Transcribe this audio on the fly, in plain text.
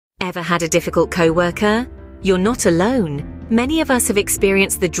Ever had a difficult coworker? You're not alone. Many of us have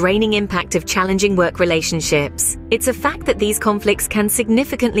experienced the draining impact of challenging work relationships. It's a fact that these conflicts can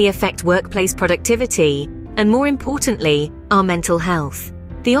significantly affect workplace productivity and, more importantly, our mental health.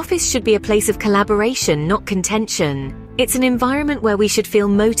 The office should be a place of collaboration, not contention. It's an environment where we should feel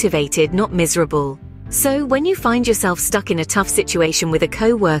motivated, not miserable. So when you find yourself stuck in a tough situation with a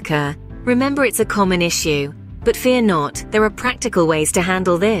coworker, remember it's a common issue. But fear not, there are practical ways to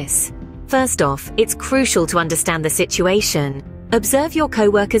handle this. First off, it's crucial to understand the situation. Observe your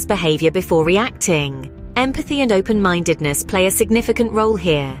coworker's behavior before reacting. Empathy and open-mindedness play a significant role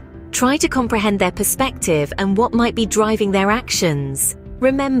here. Try to comprehend their perspective and what might be driving their actions.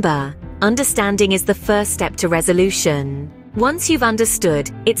 Remember, understanding is the first step to resolution. Once you've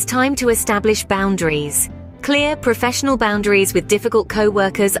understood, it's time to establish boundaries. Clear, professional boundaries with difficult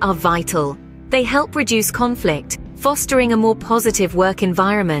coworkers are vital. They help reduce conflict, fostering a more positive work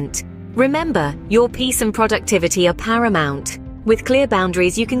environment. Remember, your peace and productivity are paramount. With clear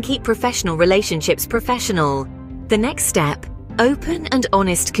boundaries, you can keep professional relationships professional. The next step, open and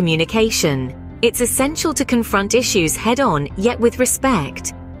honest communication. It's essential to confront issues head-on, yet with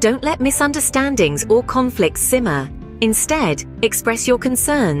respect. Don't let misunderstandings or conflicts simmer. Instead, express your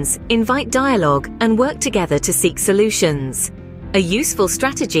concerns, invite dialogue, and work together to seek solutions. A useful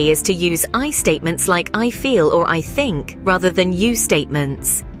strategy is to use I statements like I feel or I think rather than you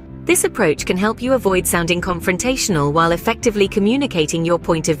statements. This approach can help you avoid sounding confrontational while effectively communicating your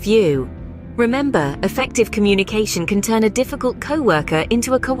point of view. Remember, effective communication can turn a difficult coworker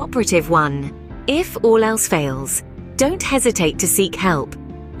into a cooperative one. If all else fails, don't hesitate to seek help.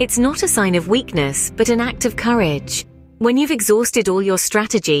 It's not a sign of weakness, but an act of courage. When you've exhausted all your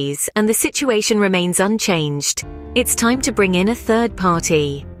strategies and the situation remains unchanged, it's time to bring in a third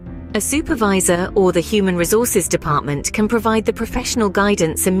party. A supervisor or the human resources department can provide the professional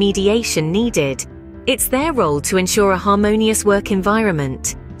guidance and mediation needed. It's their role to ensure a harmonious work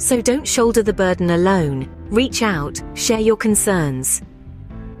environment, so don't shoulder the burden alone. Reach out, share your concerns.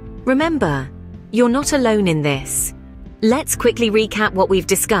 Remember, you're not alone in this. Let's quickly recap what we've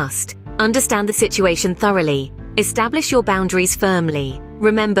discussed. Understand the situation thoroughly. Establish your boundaries firmly.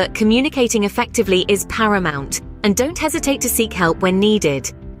 Remember, communicating effectively is paramount, and don't hesitate to seek help when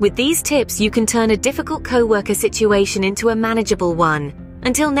needed. With these tips, you can turn a difficult coworker situation into a manageable one.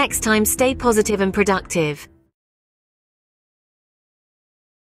 Until next time, stay positive and productive.